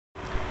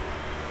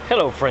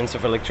Hello friends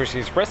of Electricity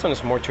Express on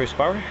Smart Choice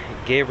Power.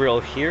 Gabriel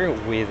here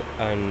with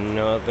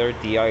another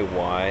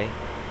DIY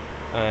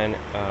and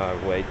a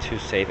way to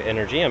save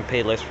energy and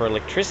pay less for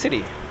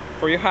electricity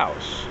for your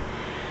house.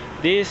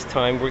 This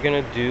time we're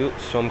gonna do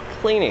some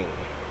cleaning.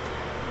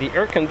 The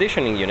air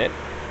conditioning unit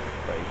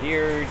right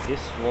here,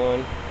 this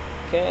one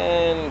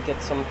can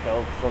get some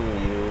help from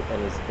you,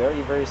 and it's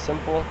very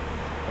simple,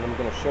 and I'm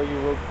gonna show you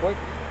real quick.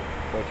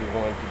 What you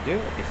want to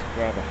do is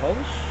grab a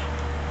hose,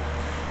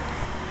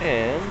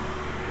 and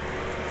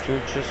you're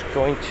just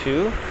going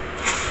to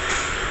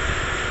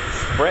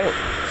spray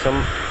some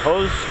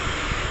hose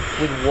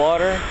with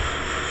water,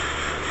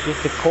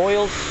 just the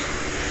coils,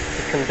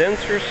 the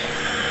condensers.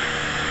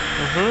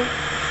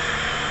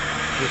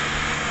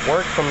 Just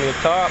work from your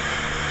top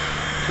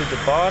to the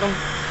bottom,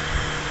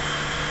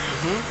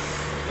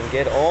 and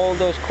get all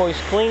those coils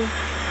clean.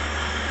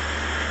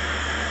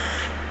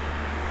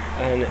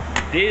 And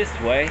this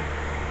way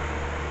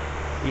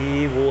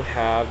you will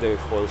have the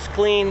coils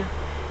clean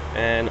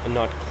and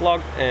not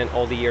clogged, and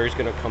all the air is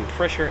going to come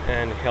fresher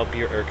and help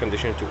your air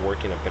conditioner to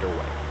work in a better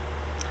way.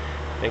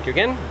 Thank you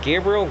again,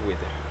 Gabriel with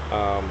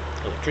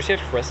Electricity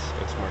Express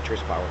and Smart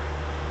Choice Power.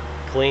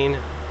 Clean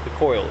the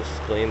coils,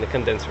 clean the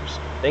condensers.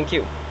 Thank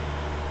you.